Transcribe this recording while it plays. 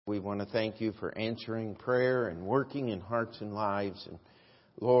We want to thank you for answering prayer and working in hearts and lives. And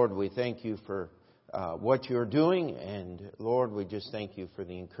Lord, we thank you for what you're doing. And Lord, we just thank you for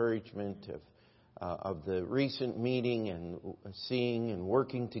the encouragement of the recent meeting and seeing and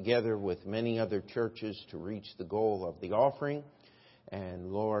working together with many other churches to reach the goal of the offering.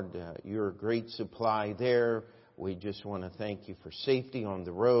 And Lord, you're a great supply there. We just want to thank you for safety on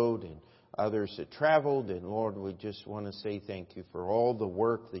the road and others that traveled. And Lord, we just want to say thank you for all the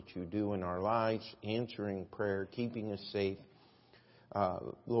work that you do in our lives, answering prayer, keeping us safe.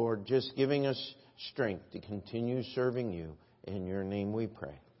 Lord, just giving us strength to continue serving you. In your name we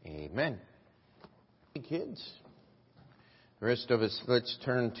pray. Amen. Hey kids, the rest of us, let's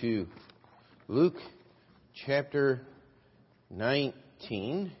turn to Luke chapter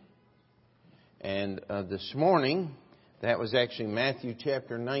 19. And this morning, that was actually Matthew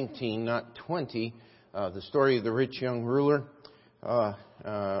chapter 19, not 20. The story of the rich young ruler.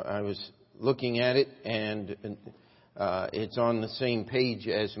 I was looking at it, and it's on the same page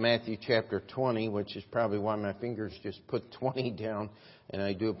as Matthew chapter 20, which is probably why my fingers just put 20 down. And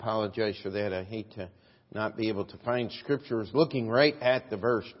I do apologize for that. I hate to not be able to find scriptures looking right at the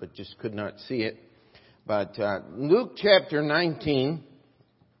verse, but just could not see it. But Luke chapter 19,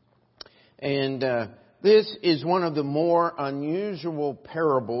 and this is one of the more unusual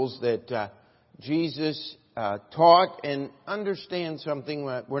parables that Jesus taught. And understand something,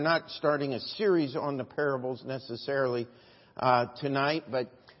 we're not starting a series on the parables necessarily tonight,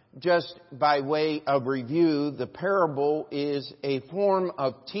 but just by way of review, the parable is a form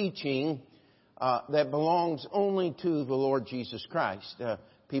of teaching that belongs only to the Lord Jesus Christ.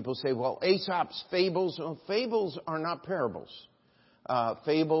 People say, well, Aesop's fables. Well, fables are not parables.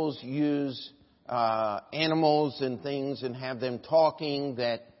 Fables use animals and things and have them talking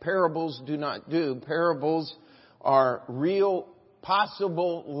that parables do not do. Parables are real,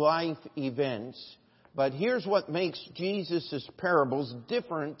 possible life events. But here's what makes Jesus' parables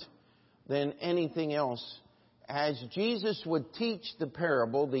different than anything else. As Jesus would teach the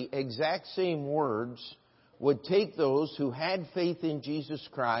parable, the exact same words would take those who had faith in Jesus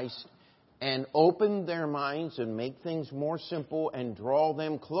Christ and open their minds and make things more simple and draw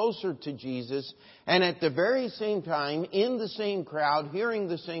them closer to Jesus. And at the very same time, in the same crowd, hearing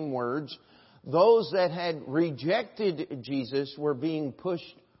the same words, those that had rejected Jesus were being pushed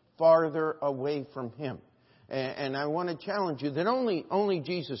farther away from Him. And I want to challenge you that only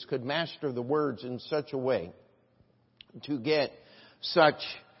Jesus could master the words in such a way to get such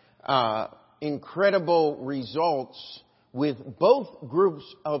incredible results with both groups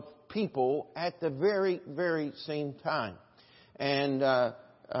of people at the very, very same time. And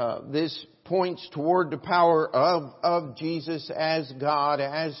this points toward the power of Jesus as God,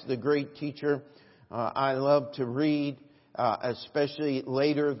 as the great teacher. I love to read, especially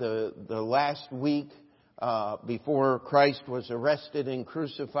later the last week before Christ was arrested and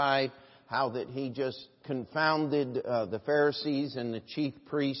crucified, how that He just confounded the Pharisees and the chief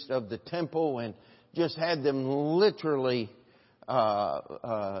priest of the temple and just had them literally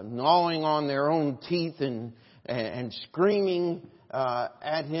gnawing on their own teeth and screaming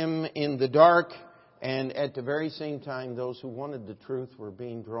at Him in the dark. And at the very same time, those who wanted the truth were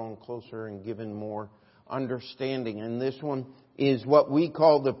being drawn closer and given more understanding. And this one is what we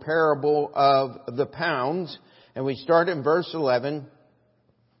call the parable of the pounds. And we start in verse 11.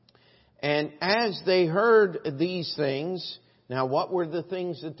 And as they heard these things, now what were the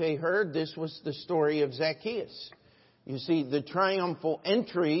things that they heard? This was the story of Zacchaeus. You see, the triumphal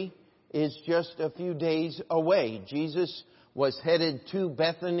entry is just a few days away. Jesus was headed to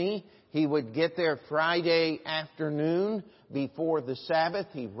Bethany. He would get there Friday afternoon before the Sabbath.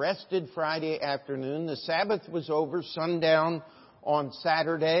 He rested Friday afternoon. The Sabbath was over, sundown on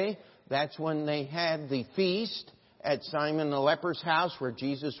Saturday. That's when they had the feast at Simon the leper's house, where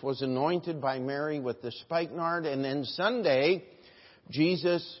Jesus was anointed by Mary with the spikenard. And then Sunday,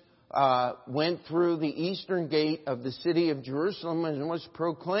 Jesus went through the eastern gate of the city of Jerusalem and was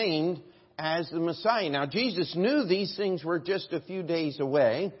proclaimed as the Messiah. Now, Jesus knew these things were just a few days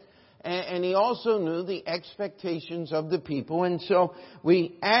away, and He also knew the expectations of the people. And so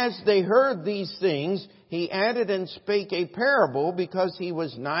as they heard these things, He added and spake a parable, because He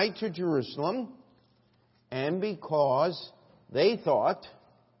was nigh to Jerusalem, and because they thought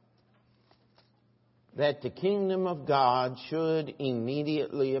that the kingdom of God should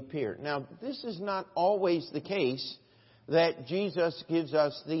immediately appear. Now, this is not always the case that Jesus gives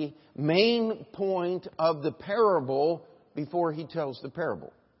us the main point of the parable before He tells the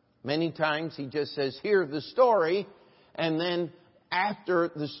parable. Many times He just says, hear the story, and then after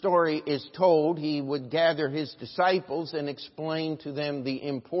the story is told, He would gather His disciples and explain to them the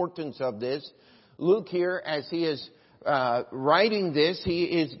importance of this. Luke here, as he is writing this, he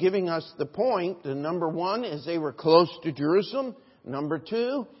is giving us the point. The number one is they were close to Jerusalem. Number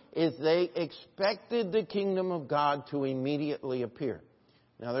two is they expected the kingdom of God to immediately appear.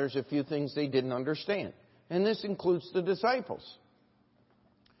 Now there's a few things they didn't understand. And this includes the disciples.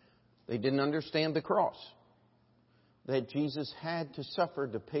 They didn't understand the cross. That Jesus had to suffer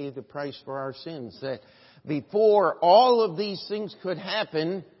to pay the price for our sins. That before all of these things could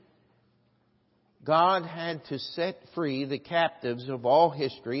happen, God had to set free the captives of all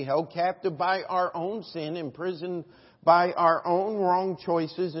history, held captive by our own sin, imprisoned by our own wrong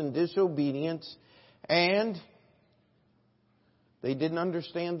choices and disobedience. And they didn't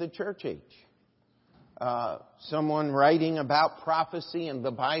understand the church age. Someone writing about prophecy in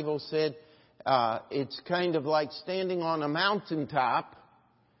the Bible said, it's kind of like standing on a mountaintop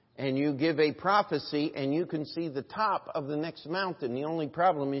and you give a prophecy and you can see the top of the next mountain. The only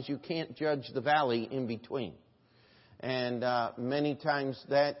problem is you can't judge the valley in between. And many times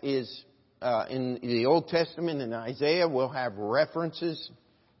that is in the Old Testament, in Isaiah, we'll have references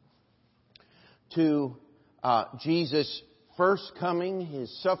to Jesus' first coming,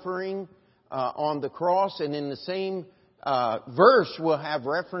 His suffering on the cross, and in the same verse we'll have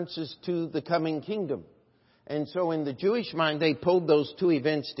references to the coming kingdom. And so in the Jewish mind, they pulled those two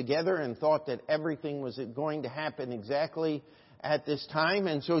events together and thought that everything was going to happen exactly at this time.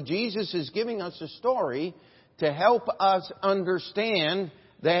 And so Jesus is giving us a story to help us understand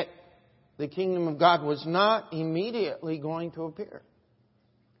that the kingdom of God was not immediately going to appear.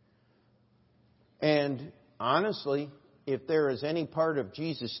 And honestly, if there is any part of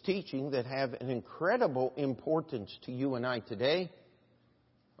Jesus' teaching that have an incredible importance to you and I today,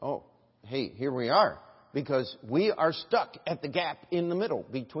 here we are. Because we are stuck at the gap in the middle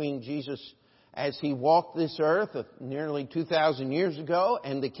between Jesus as He walked this earth nearly 2,000 years ago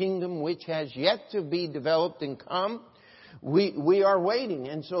and the kingdom which has yet to be developed and come. We are waiting.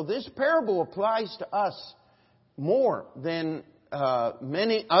 And so this parable applies to us more than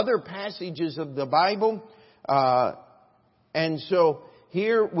many other passages of the Bible. And so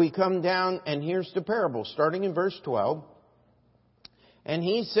here we come down, and here's the parable, starting in verse 12. And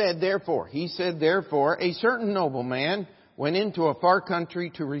he said, therefore, a certain nobleman went into a far country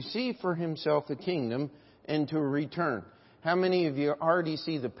to receive for himself a kingdom and to return. How many of you already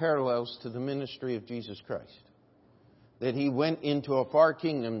see the parallels to the ministry of Jesus Christ? That He went into a far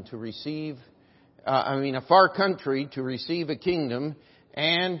kingdom to receive, a far country to receive a kingdom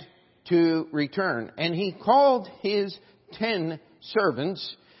and to return. And He called His 10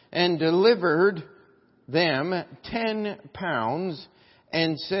 servants and delivered them 10 pounds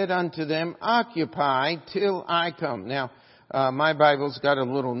and said unto them, occupy till I come. Now, my Bible's got a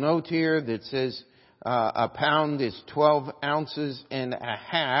little note here that says a pound is 12 ounces and a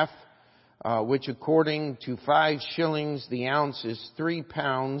half, which according to 5 shillings the ounce is 3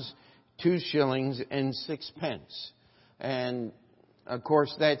 pounds, 2 shillings and 6 pence. And of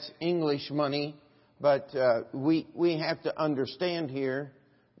course that's English money, but we have to understand here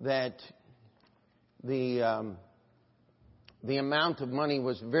that the amount of money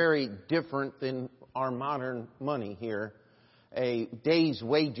was very different than our modern money here. A day's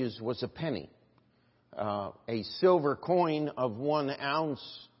wages was a penny. A silver coin of 1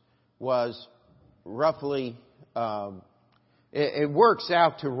 ounce was roughly, it works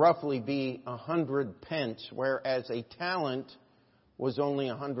out to roughly be 100 pence, whereas a talent was only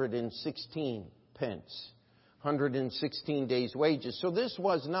 116 pence. 116 days' wages. So this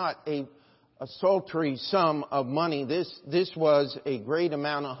was not a sultry sum of money. This was a great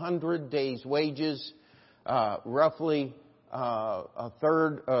amount, 100 days' wages, roughly a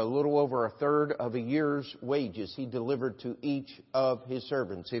little over a third of a year's wages He delivered to each of His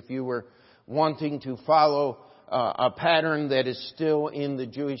servants. If you were wanting to follow a pattern that is still in the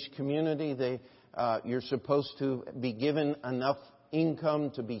Jewish community, you're supposed to be given enough income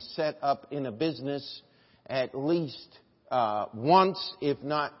to be set up in a business at least once, if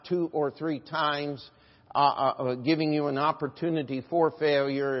not 2 or 3 times, giving you an opportunity for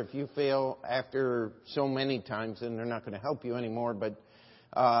failure. If you fail after so many times, then they're not going to help you anymore. But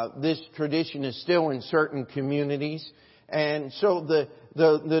this tradition is still in certain communities. And so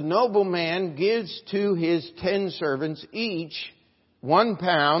the nobleman gives to his 10 servants each 1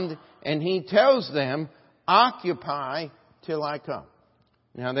 pound, and he tells them, occupy till I come.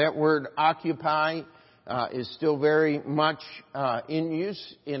 Now that word occupy is still very much in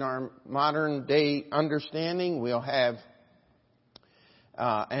use in our modern day understanding. We'll have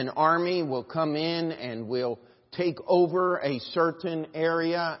an army will come in and will take over a certain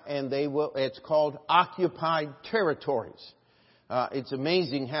area, and it's called occupied territories. It's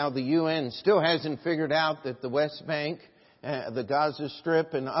amazing how the UN still hasn't figured out that the West Bank, the Gaza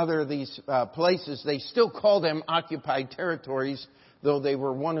Strip, and other of these places, they still call them occupied territories, though they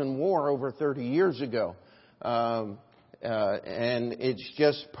were won in war over 30 years ago. And it's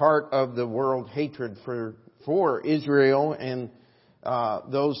just part of the world hatred for Israel and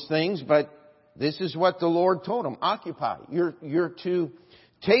those things. But this is what the Lord told them: occupy. You're to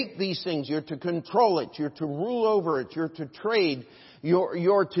take these things. You're to control it. You're to rule over it. You're to trade.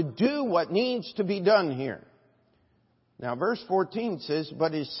 You're to do what needs to be done here. Now, verse 14 says,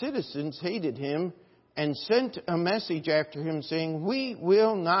 "But his citizens hated him and sent a message after him, saying, 'We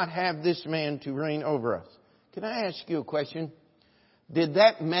will not have this man to reign over us.'" Can I ask you a question? Did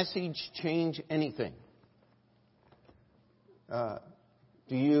that message change anything?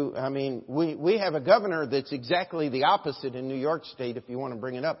 We have a governor that's exactly the opposite in New York State, if you want to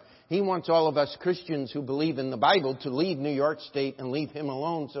bring it up. He wants all of us Christians who believe in the Bible to leave New York State and leave him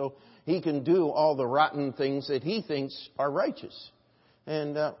alone so he can do all the rotten things that he thinks are righteous.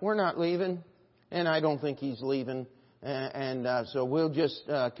 And we're not leaving, and I don't think he's leaving. So we'll just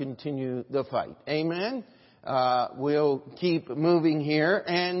continue the fight. Amen? We'll keep moving here.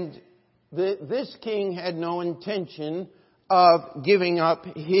 And this king had no intention of giving up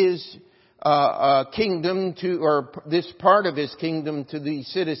his kingdom or this part of his kingdom to the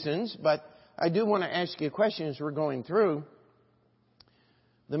citizens. But I do want to ask you a question as we're going through.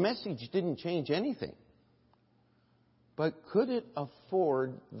 The message didn't change anything. But could it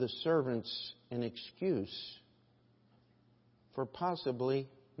afford the servants an excuse for possibly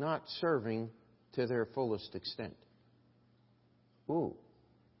not serving to their fullest extent? Ooh.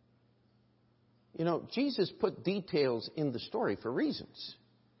 You know, Jesus put details in the story for reasons.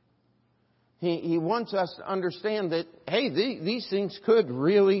 He wants us to understand that, hey, these things could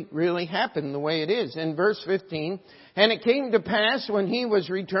really, really happen the way it is. In verse 15, "And it came to pass when he was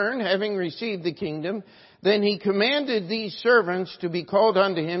returned, having received the kingdom, then he commanded these servants to be called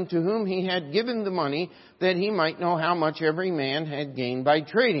unto him, to whom he had given the money, that he might know how much every man had gained by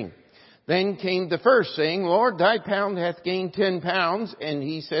trading. Then came the first, saying, Lord, thy pound hath gained 10 pounds. And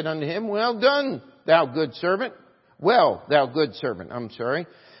he said unto him, Well done, thou good servant.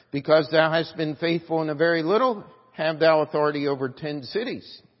 Because thou hast been faithful in a very little, have thou authority over 10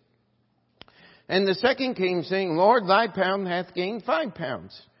 cities. And the second came, saying, Lord, thy pound hath gained 5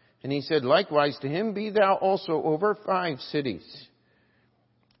 pounds. And he said likewise to him, Be thou also over 5 cities.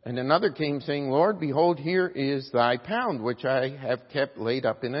 And another came, saying, Lord, behold, here is thy pound, which I have kept laid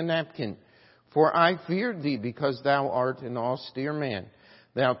up in a napkin. For I feared thee, because thou art an austere man.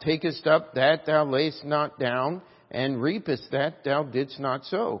 Thou takest up that thou layest not down, and reapest that thou didst not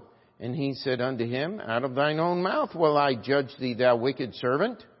sow. And he said unto him, Out of thine own mouth will I judge thee, thou wicked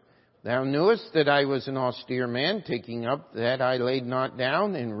servant. Thou knewest that I was an austere man, taking up that I laid not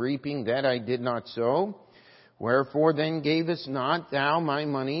down, and reaping that I did not sow. Wherefore then gavest not thou my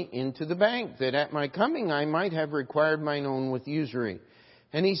money into the bank, that at my coming I might have required mine own with usury?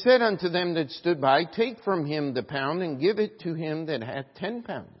 And he said unto them that stood by, Take from him the pound, and give it to him that hath 10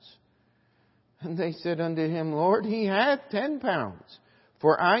 pounds. And they said unto him, Lord, he hath 10 pounds.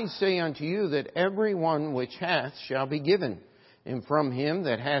 For I say unto you that every one which hath shall be given, and from him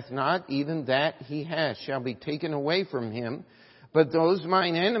that hath not, even that he hath shall be taken away from him. But those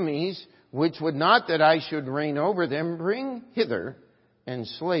mine enemies, which would not that I should reign over them, bring hither and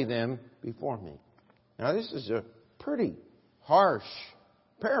slay them before me. Now this is a pretty harsh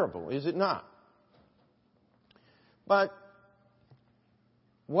parable, is it not? But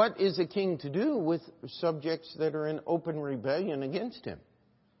what is a king to do with subjects that are in open rebellion against him?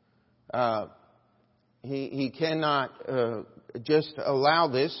 He cannot just allow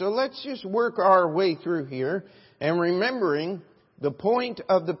this. So let's just work our way through here. And remembering, the point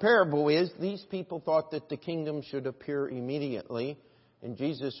of the parable is these people thought that the kingdom should appear immediately. And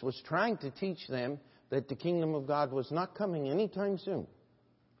Jesus was trying to teach them that the kingdom of God was not coming anytime soon.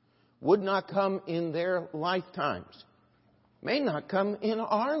 Would not come in their lifetimes. May not come in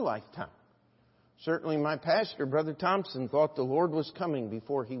our lifetime. Certainly my pastor, Brother Thompson, thought the Lord was coming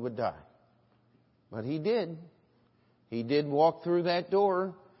before he would die. But he did. He did walk through that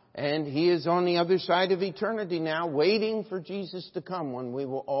door. And he is on the other side of eternity now, waiting for Jesus to come when we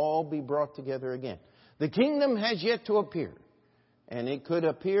will all be brought together again. The kingdom has yet to appear. And it could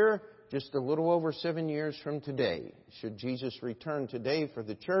appear just a little over 7 years from today. Should Jesus return today for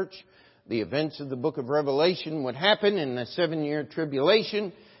the church, the events of the book of Revelation would happen in the 7-year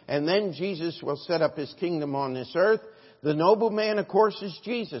tribulation. And then Jesus will set up his kingdom on this earth. The nobleman, of course, is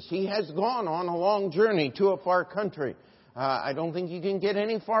Jesus. He has gone on a long journey to a far country. I don't think you can get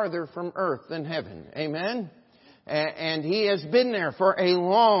any farther from earth than heaven. Amen? And He has been there for a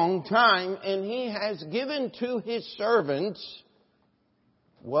long time, and He has given to His servants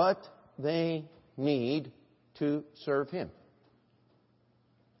what they need to serve Him.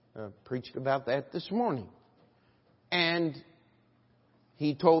 Preached about that this morning. And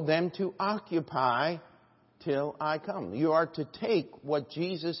He told them to occupy till I come. You are to take what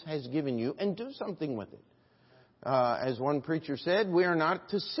Jesus has given you and do something with it. As one preacher said, we are not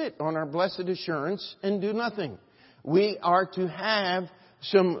to sit on our blessed assurance and do nothing. We are to have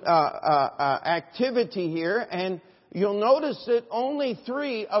some activity here, and you'll notice that only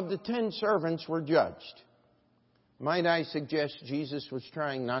 3 of the 10 servants were judged. Might I suggest Jesus was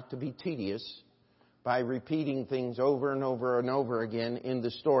trying not to be tedious by repeating things over and over and over again in the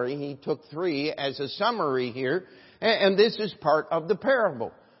story. He took 3 as a summary here, and this is part of the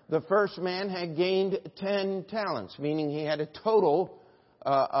parable. The first man had gained 10 talents, meaning he had a total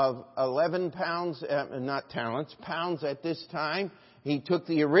of 11 pounds, pounds at this time. He took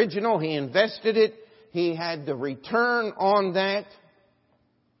the original, he invested it, he had the return on that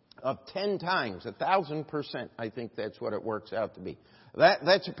of 10 times, 1,000%. I think that's what it works out to be.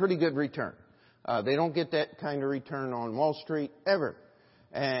 That's a pretty good return. They don't get that kind of return on Wall Street ever.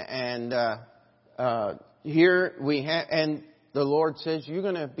 And here we have, and the Lord says, you're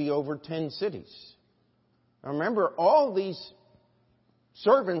going to be over 10 cities. Now remember, all these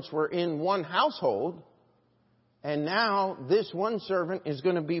servants were in one household, and now this one servant is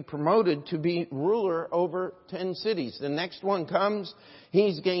going to be promoted to be ruler over 10 cities. The next one comes,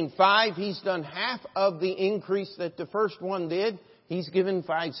 he's gained 5, he's done half of the increase that the first one did. He's given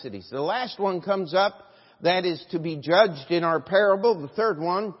 5 cities. The last one comes up, that is to be judged in our parable, the third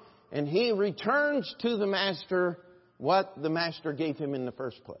one, and he returns to the master what the master gave him in the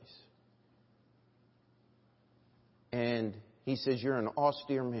first place. And he says, you're an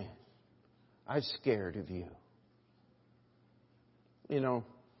austere man. I'm scared of you. You know,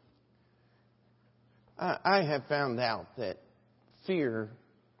 I have found out that fear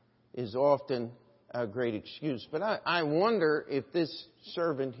is often a great excuse. But I wonder if this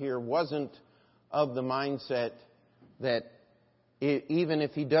servant here wasn't of the mindset that even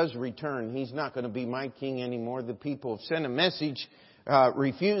if he does return, he's not going to be my king anymore. The people have sent a message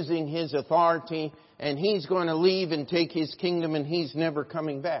refusing his authority, and he's going to leave and take his kingdom, and he's never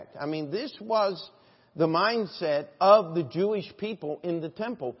coming back. I mean, this was the mindset of the Jewish people in the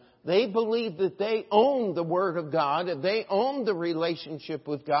temple. They believed that they owned the Word of God, they owned the relationship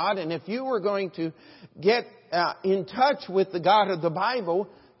with God, and if you were going to get in touch with the God of the Bible,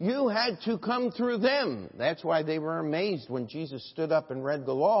 you had to come through them. That's why they were amazed when Jesus stood up and read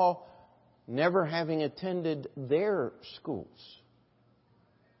the law, never having attended their schools.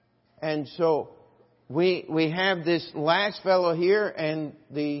 And so we have this last fellow here, and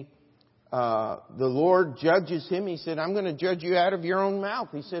the Lord judges him. He said, I'm going to judge you out of your own mouth.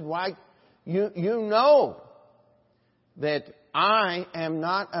 He said, why? You know that I am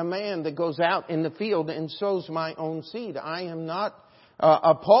not a man that goes out in the field and sows my own seed. I am not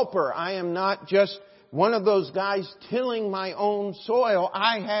a pauper. I am not just one of those guys tilling my own soil.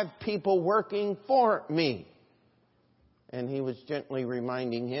 I have people working for me. And he was gently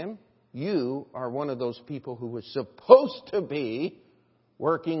reminding him, you are one of those people who was supposed to be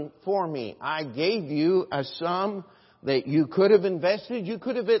working for me. I gave you a sum that you could have invested. You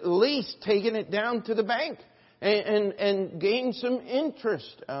could have at least taken it down to the bank and gained some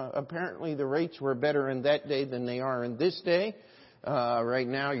interest. Apparently the rates were better in that day than they are in this day. Right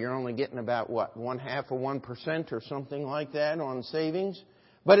now you're only getting about 1/2 of 1% or something like that on savings.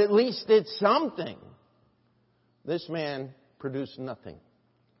 But at least it's something. This man produced nothing.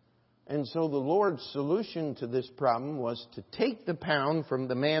 And so the Lord's solution to this problem was to take the pound from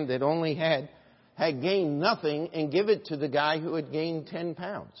the man that only had gained nothing and give it to the guy who had gained 10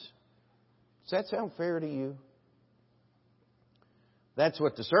 pounds. Does that sound fair to you? That's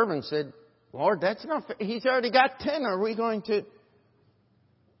what the servant said. Lord, that's not fair. He's already got 10. Are we going to?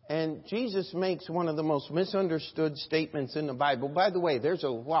 And Jesus makes one of the most misunderstood statements in the Bible. By the way, there's a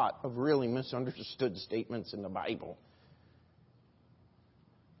lot of really misunderstood statements in the Bible.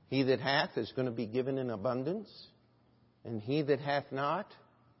 He that hath is going to be given in abundance, and he that hath not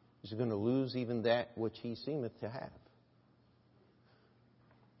is going to lose even that which he seemeth to have.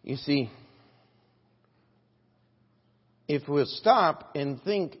 You see, if we'll stop and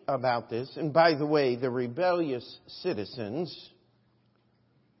think about this, and by the way, the rebellious citizens,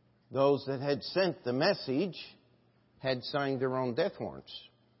 those that had sent the message, had signed their own death warrants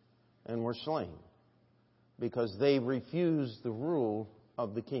and were slain. because they refuse the rule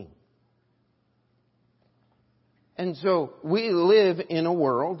of the king. And so we live in a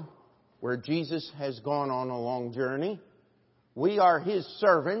world where Jesus has gone on a long journey. We are His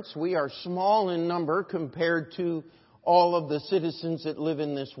servants. We are small in number compared to all of the citizens that live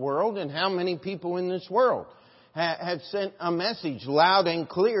in this world. And how many people in this world have sent a message loud and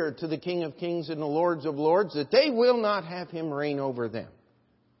clear to the King of Kings and the Lords of Lords that they will not have Him reign over them?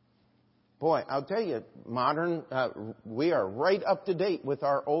 Boy, I'll tell you, we are right up to date with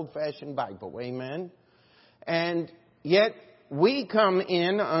our old-fashioned Bible. Amen? And yet, we come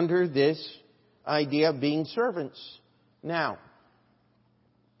in under this idea of being servants. Now,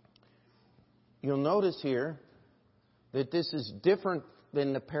 you'll notice here that this is different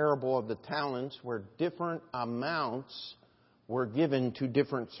than the parable of the talents, where different amounts were given to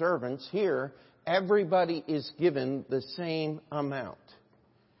different servants. Here, everybody is given the same amount.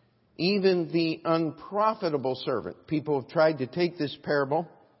 Even the unprofitable servant. People have tried to take this parable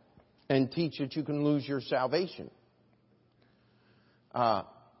and teach that you can lose your salvation. I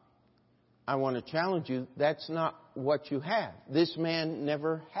want to challenge you, that's not what you have. This man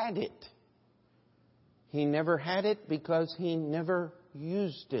never had it. He never had it because he never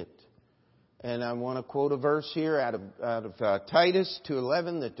used it. And I want to quote a verse here out of Titus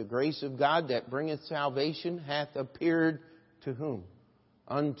 2:11, that the grace of God that bringeth salvation hath appeared to whom?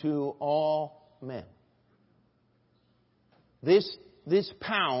 Unto all men. This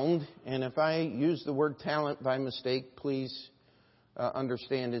pound, and if I use the word talent by mistake, please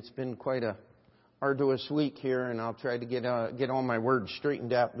understand it's been quite a arduous week here, and I'll try to get all my words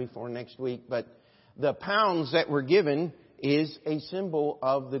straightened out before next week. But the pounds that were given is a symbol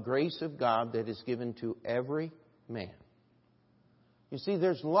of the grace of God that is given to every man. You see,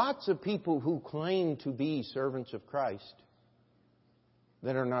 there's lots of people who claim to be servants of Christ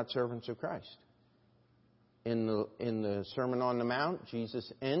that are not servants of Christ. In the Sermon on the Mount,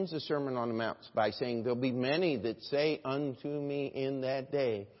 Jesus ends the Sermon on the Mount by saying, there'll be many that say unto me in that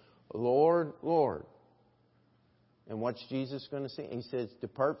day, Lord, Lord. And what's Jesus going to say? He says,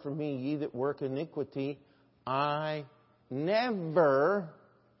 depart from me, ye that work iniquity. I never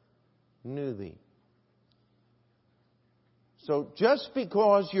knew thee. So just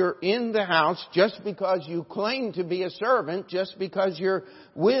because you're in the house, just because you claim to be a servant, just because you're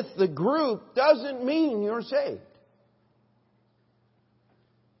with the group, doesn't mean you're saved.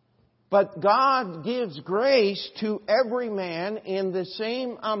 But God gives grace to every man in the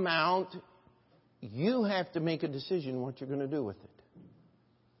same amount. You have to make a decision what you're going to do with it.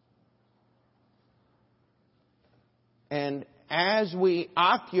 And as we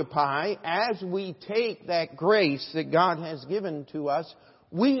occupy, as we take that grace that God has given to us,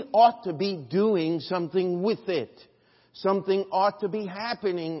 we ought to be doing something with it. Something ought to be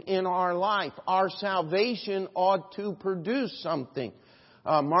happening in our life. Our salvation ought to produce something.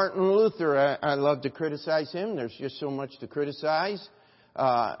 Martin Luther, I love to criticize him. There's just so much to criticize.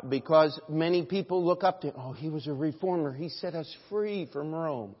 Because many people look up to him. Oh, he was a reformer. He set us free from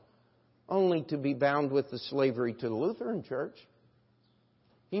Rome. Only to be bound with the slavery to the Lutheran Church.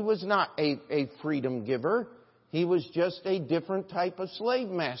 He was not a freedom giver. He was just a different type of slave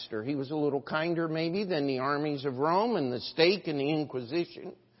master. He was a little kinder maybe than the armies of Rome and the stake and the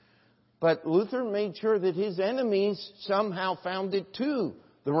Inquisition. But Luther made sure that his enemies somehow found it to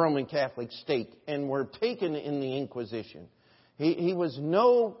the Roman Catholic stake and were taken in the Inquisition. He was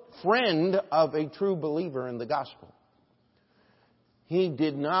no friend of a true believer in the gospel. He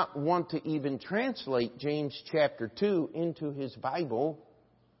did not want to even translate James chapter 2 into his Bible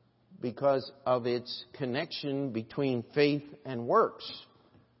because of its connection between faith and works.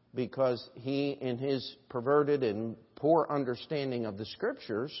 Because he, in his perverted and poor understanding of the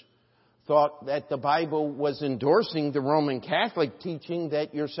Scriptures, thought that the Bible was endorsing the Roman Catholic teaching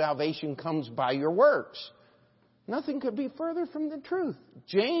that your salvation comes by your works. Nothing could be further from the truth.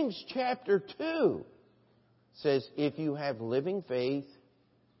 James chapter 2 says, if you have living faith,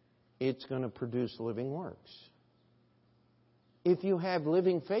 it's going to produce living works. If you have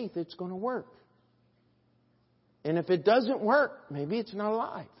living faith, it's going to work. And if it doesn't work, maybe it's not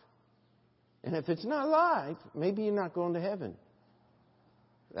alive. And if it's not alive, maybe you're not going to heaven.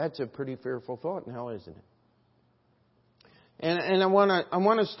 That's a pretty fearful thought now, isn't it? And I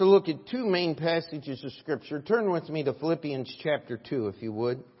want us to look at two main passages of Scripture. Turn with me to Philippians chapter 2, if you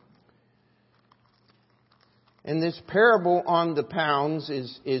would. And this parable on the pounds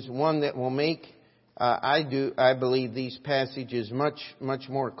is one that will make, I believe, these passages much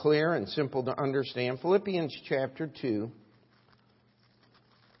more clear and simple to understand. Philippians chapter 2.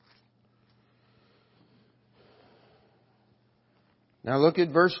 Now look at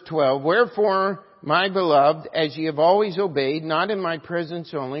verse 12. Wherefore, my beloved, as ye have always obeyed, not in my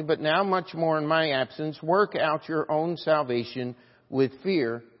presence only, but now much more in my absence, work out your own salvation with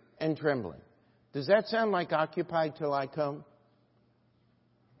fear and trembling. Does that sound like occupy till I come?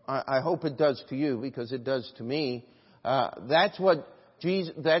 I hope it does to you, because it does to me. That's what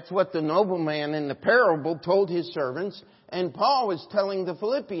the nobleman in the parable told his servants. And Paul is telling the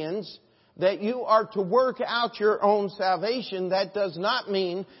Philippians that you are to work out your own salvation. That does not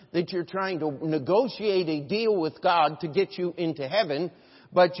mean that you're trying to negotiate a deal with God to get you into heaven.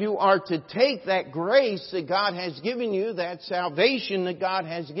 But you are to take that grace that God has given you, that salvation that God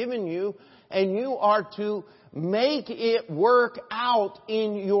has given you, and you are to make it work out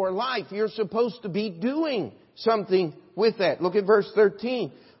in your life. You're supposed to be doing something with that. Look at verse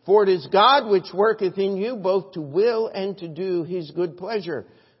 13. For it is God which worketh in you both to will and to do His good pleasure.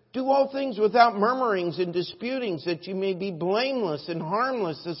 Do all things without murmurings and disputings, that you may be blameless and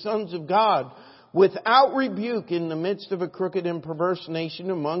harmless, the sons of God, without rebuke in the midst of a crooked and perverse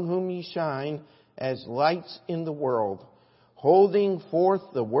nation, among whom ye shine as lights in the world, holding forth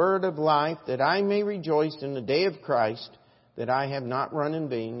the word of life, that I may rejoice in the day of Christ, that I have not run in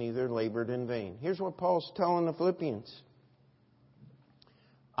vain, neither labored in vain. Here's what Paul's telling the Philippians.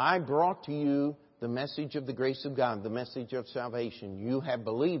 I brought to you the message of the grace of God, the message of salvation. You have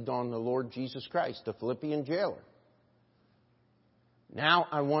believed on the Lord Jesus Christ, the Philippian jailer. Now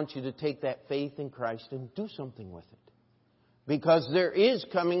I want you to take that faith in Christ and do something with it. Because there is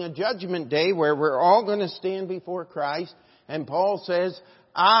coming a judgment day where we're all going to stand before Christ. And Paul says,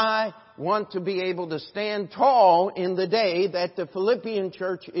 I want to be able to stand tall in the day that the Philippian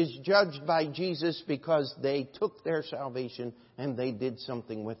church is judged by Jesus, because they took their salvation and they did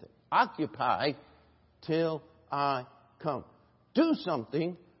something with it. Occupy till I come. Do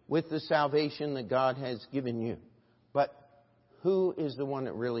something with the salvation that God has given you. But who is the one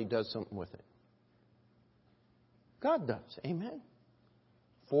that really does something with it? God does. Amen.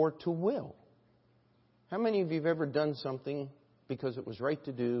 For to will. How many of you have ever done something because it was right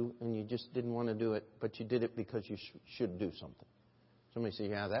to do and you just didn't want to do it, but you did it because you should do something? Somebody say,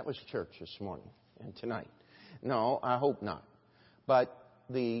 yeah, that was church this morning and tonight. No, I hope not. But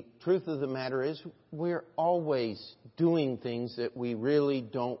the truth of the matter is, we're always doing things that we really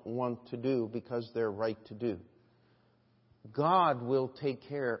don't want to do because they're right to do. God will take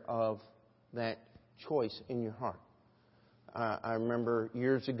care of that choice in your heart. I remember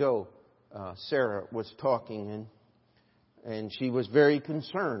years ago, Sarah was talking, and she was very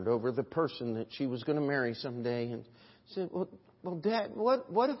concerned over the person that she was going to marry someday, and said, well, Dad,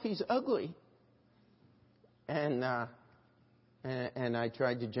 what if he's ugly? And I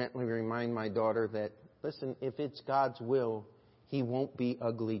tried to gently remind my daughter that, listen, if it's God's will, He won't be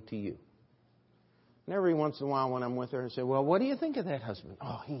ugly to you. And every once in a while when I'm with her, I say, well, what do you think of that husband?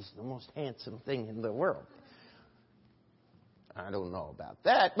 Oh, he's the most handsome thing in the world. I don't know about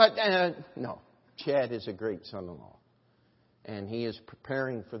that, but no. Chad is a great son-in-law, and he is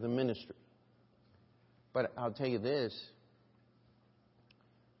preparing for the ministry. But I'll tell you this.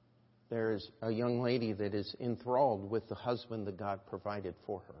 There is a young lady that is enthralled with the husband that God provided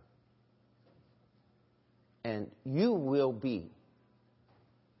for her. And you will be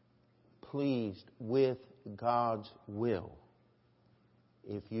pleased with God's will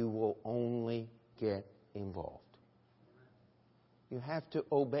if you will only get involved. You have to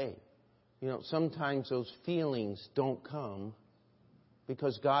obey. You know, sometimes those feelings don't come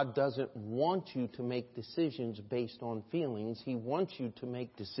because God doesn't want you to make decisions based on feelings. He wants you to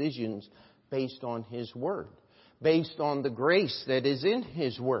make decisions based on His Word, based on the grace that is in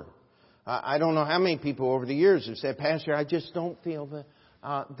His Word. I don't know how many people over the years have said, Pastor, I just don't feel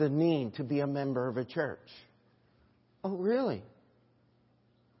the need to be a member of a church. Oh, really?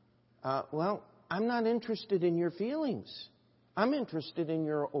 Well, I'm not interested in your feelings. I'm interested in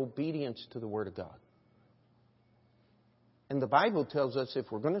your obedience to the Word of God. And the Bible tells us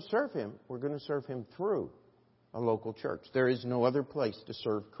if we're going to serve Him, we're going to serve Him through a local church. There is no other place to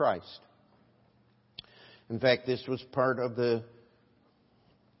serve Christ. In fact, this was part of the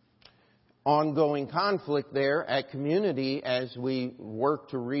ongoing conflict there at Community as we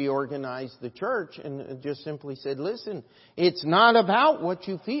worked to reorganize the church, and just simply said, listen, it's not about what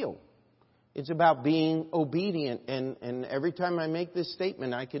you feel. It's about being obedient. And every time I make this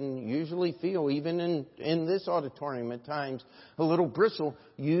statement, I can usually feel, even in this auditorium at times, a little bristle.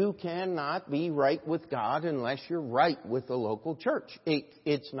 You cannot be right with God unless you're right with the local church.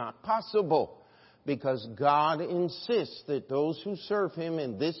 It's not possible. Because God insists that those who serve Him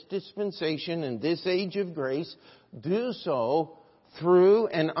in this dispensation, in this age of grace, do so through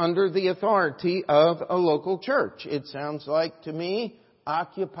and under the authority of a local church. It sounds like to me,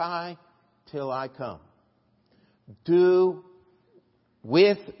 occupy till I come. Do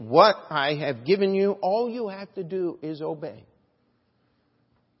with what I have given you. All you have to do is obey.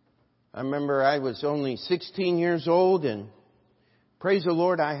 I remember I was only 16 years old, and praise the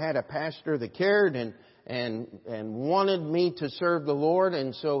Lord, I had a pastor that cared and wanted me to serve the Lord.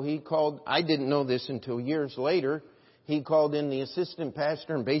 And so he called, I didn't know this until years later, he called in the assistant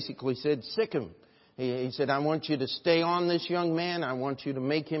pastor and basically said, sick him. He said, I want you to stay on this young man. I want you to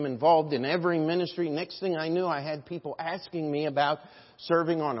make him involved in every ministry. Next thing I knew, I had people asking me about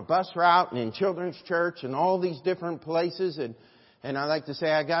serving on a bus route and in children's church and all these different places. And I like to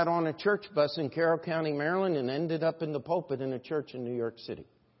say I got on a church bus in Carroll County, Maryland, and ended up in the pulpit in a church in New York City.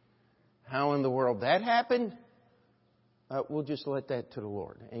 How in the world that happened? We'll just let that to the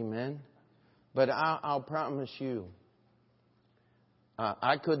Lord. Amen. But I'll promise you,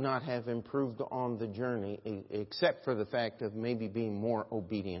 I could not have improved on the journey except for the fact of maybe being more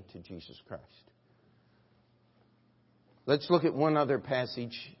obedient to Jesus Christ. Let's look at one other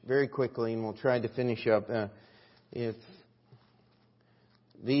passage very quickly, and we'll try to finish up. If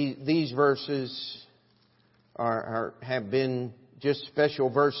these verses have been just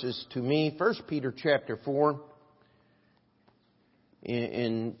special verses to me. 1 Peter chapter 4.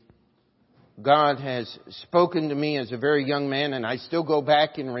 In God has spoken to me as a very young man, and I still go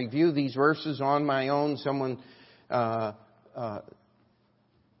back and review these verses on my own.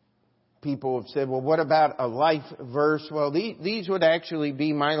 People have said, well, what about a life verse? Well, these would actually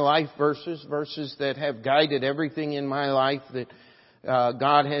be my life verses that have guided everything in my life that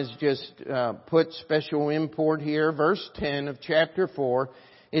God has just put special import here. Verse 10 of chapter 4,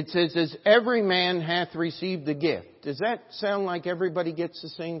 it says, as every man hath received a gift. Does that sound like everybody gets the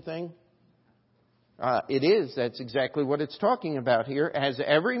same thing? It is. That's exactly what it's talking about here. As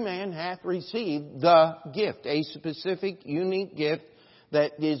every man hath received the gift, a specific, unique gift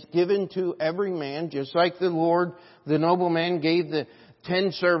that is given to every man, just like the Lord, the nobleman gave the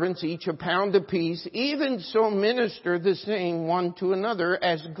 10 servants, each a pound apiece. Even so minister the same one to another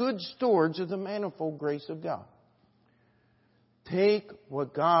as good stewards of the manifold grace of God. Take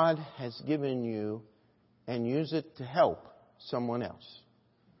what God has given you and use it to help someone else.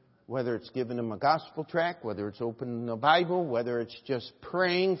 Whether it's giving them a gospel tract, whether it's opening the Bible, whether it's just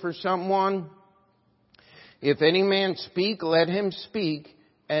praying for someone. If any man speak, let him speak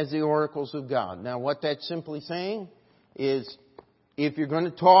as the oracles of God. Now what that's simply saying is, if you're going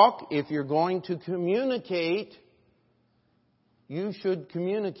to talk, if you're going to communicate, you should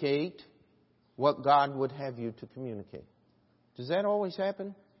communicate what God would have you to communicate. Does that always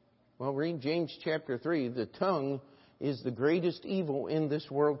happen? Well, read James chapter 3. The tongue is the greatest evil in this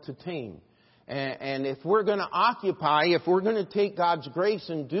world to tame. And if we're going to occupy, if we're going to take God's grace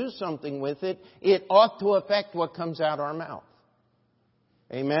and do something with it, it ought to affect what comes out our mouth.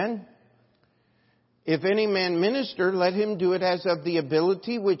 Amen? If any man minister, let him do it as of the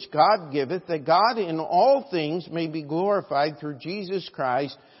ability which God giveth, that God in all things may be glorified through Jesus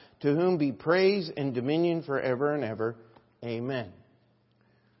Christ, to whom be praise and dominion forever and ever. Amen.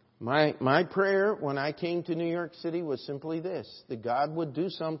 My prayer when I came to New York City was simply this, that God would do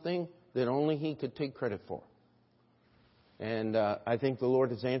something that only He could take credit for. And I think the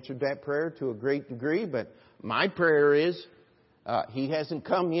Lord has answered that prayer to a great degree, but my prayer is, He hasn't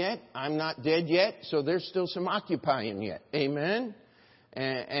come yet, I'm not dead yet, so there's still some occupying yet. Amen?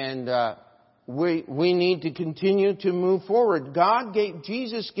 And we need to continue to move forward.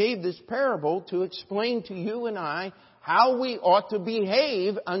 Jesus gave this parable to explain to you and I how we ought to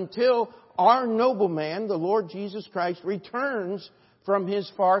behave until our nobleman, the Lord Jesus Christ, returns from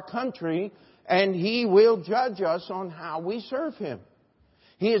His far country, and He will judge us on how we serve Him.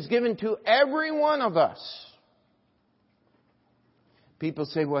 He has given to every one of us. People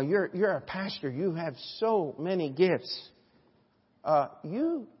say, well, you're a pastor. You have so many gifts.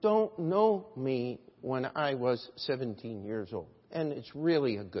 You don't know me when I was 17 years old. And it's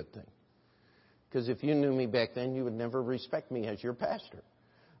really a good thing. Because if you knew me back then, you would never respect me as your pastor.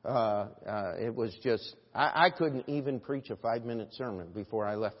 It was just, I couldn't even preach a 5-minute sermon before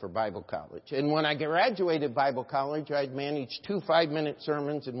I left for Bible college. And when I graduated Bible college, I'd managed 2 5-minute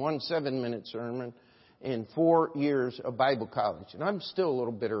sermons and 1 7-minute sermon in 4 years of Bible college. And I'm still a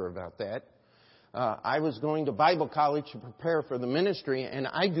little bitter about that. I was going to Bible college to prepare for the ministry, and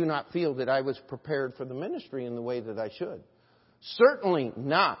I do not feel that I was prepared for the ministry in the way that I should. Certainly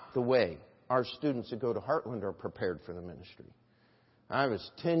not the way our students that go to Heartland are prepared for the ministry. I was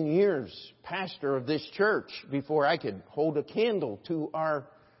 10 years pastor of this church before I could hold a candle to our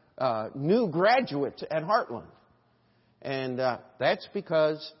new graduates at Heartland. And that's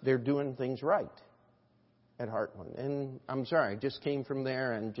because they're doing things right. at Heartland. And I'm sorry, I just came from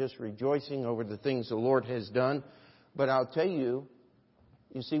there and just rejoicing over the things the Lord has done. But I'll tell you,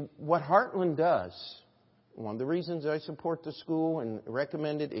 you see, what Heartland does, one of the reasons I support the school and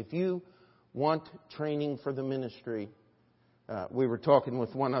recommend it, if you want training for the ministry, we were talking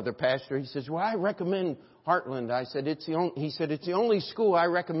with one other pastor. He says, well, I recommend Heartland. I said, he said, it's the only school I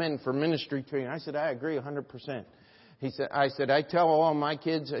recommend for ministry training. I said, I agree 100%. I said, I tell all my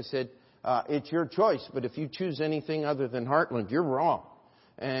kids, I said, it's your choice, but if you choose anything other than Heartland, you're wrong.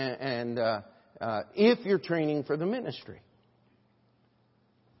 And if you're training for the ministry.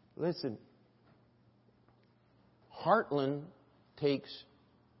 Listen, Heartland takes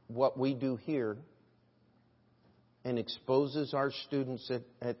what we do here and exposes our students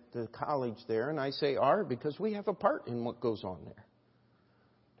at the college there. And I say our because we have a part in what goes on there.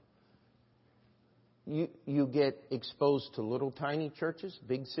 You get exposed to little tiny churches,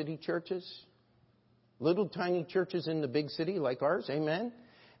 big city churches, little tiny churches in the big city like ours, amen?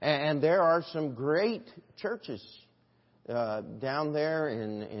 And there are some great churches down there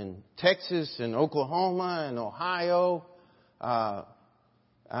in Texas and Oklahoma and Ohio.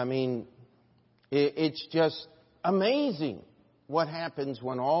 I mean, it's just amazing what happens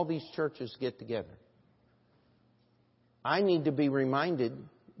when all these churches get together. I need to be reminded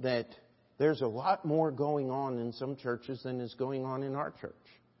that there's a lot more going on in some churches than is going on in our church.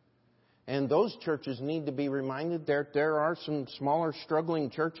 And those churches need to be reminded that there are some smaller struggling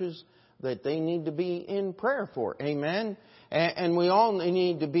churches that they need to be in prayer for. Amen? And we all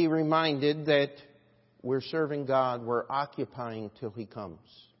need to be reminded that we're serving God, we're occupying till He comes.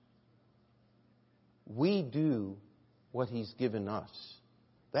 We do what He's given us.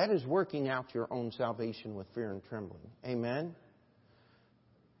 That is working out your own salvation with fear and trembling. Amen?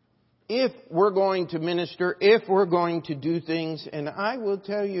 If we're going to minister, if we're going to do things, and I will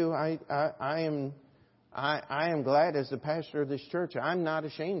tell you, I am glad as the pastor of this church, I'm not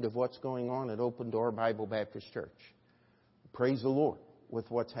ashamed of what's going on at Open Door Bible Baptist Church. Praise the Lord with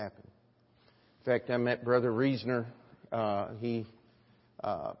what's happened. In fact, I met Brother Reesner. He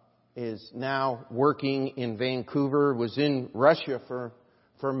is now working in Vancouver, was in Russia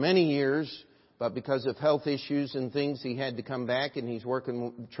for many years, but because of health issues and things, he had to come back, and he's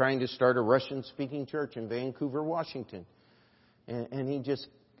trying to start a Russian-speaking church in Vancouver, Washington. And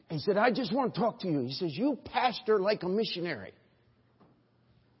he said, I just want to talk to you. He says, you pastor like a missionary.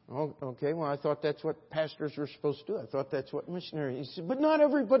 Oh, okay, well, I thought that's what pastors were supposed to do. I thought that's what missionaries. He said, but not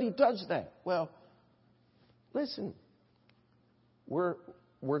everybody does that. Well, listen, we're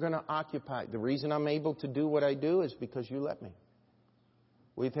going to occupy. The reason I'm able to do what I do is because you let me.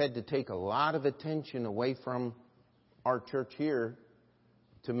 We've had to take a lot of attention away from our church here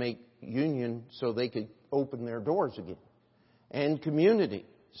to make Union so they could open their doors again. And community,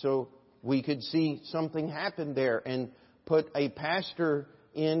 so we could see something happen there and put a pastor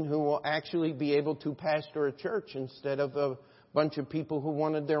in who will actually be able to pastor a church instead of a bunch of people who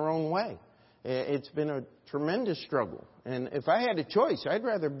wanted their own way. It's been a tremendous struggle. And if I had a choice, I'd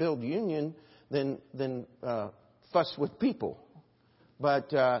rather build Union than fuss with people.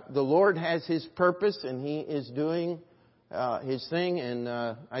 But the Lord has His purpose, and He is doing His thing. And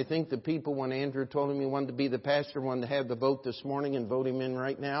I think the people, when Andrew told him he wanted to be the pastor, wanted to have the vote this morning and vote him in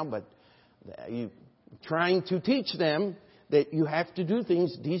right now. But trying to teach them that you have to do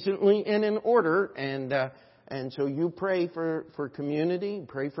things decently and in order. And so you pray for community,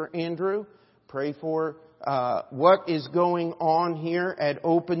 pray for Andrew, pray for what is going on here at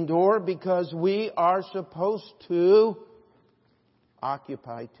Open Door, because we are supposed to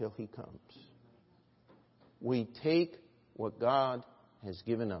occupy till He comes. We take what God has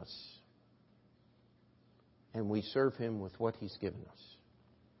given us and we serve Him with what He's given us.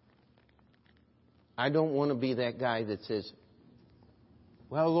 I don't want to be that guy that says,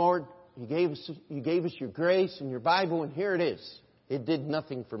 well, Lord, you gave us your grace and your Bible, and here it is. It did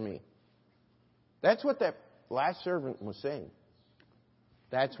nothing for me. That's what that last servant was saying.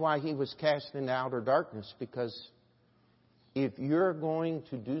 That's why he was cast into outer darkness, because if you're going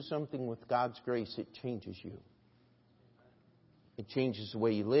to do something with God's grace, it changes you. It changes the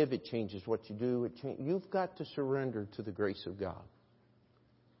way you live. It changes what you do. You've got to surrender to the grace of God.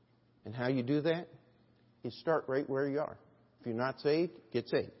 And how you do that? You start right where you are. If you're not saved, get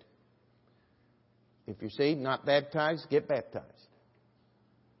saved. If you're saved, not baptized, get baptized.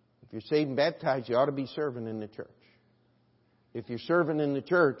 If you're saved and baptized, you ought to be serving in the church. If you're serving in the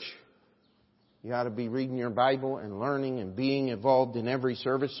church, you ought to be reading your Bible and learning and being involved in every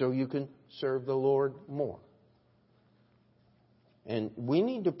service so you can serve the Lord more. And we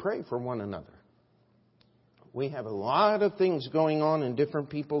need to pray for one another. We have a lot of things going on in different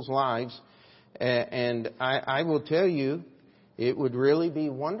people's lives. And I will tell you, it would really be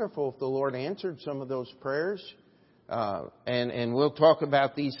wonderful if the Lord answered some of those prayers. And we'll talk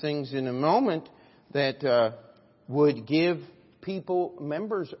about these things in a moment that would give people,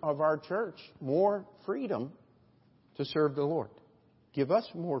 members of our church, more freedom to serve the Lord. Give us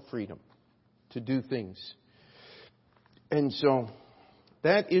more freedom to do things. And so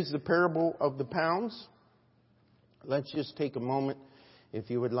that is the parable of the pounds. Let's just take a moment. If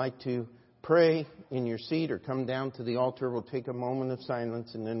you would like to pray in your seat or come down to the altar, we'll take a moment of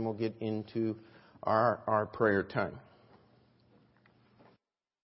silence and then we'll get into our prayer time.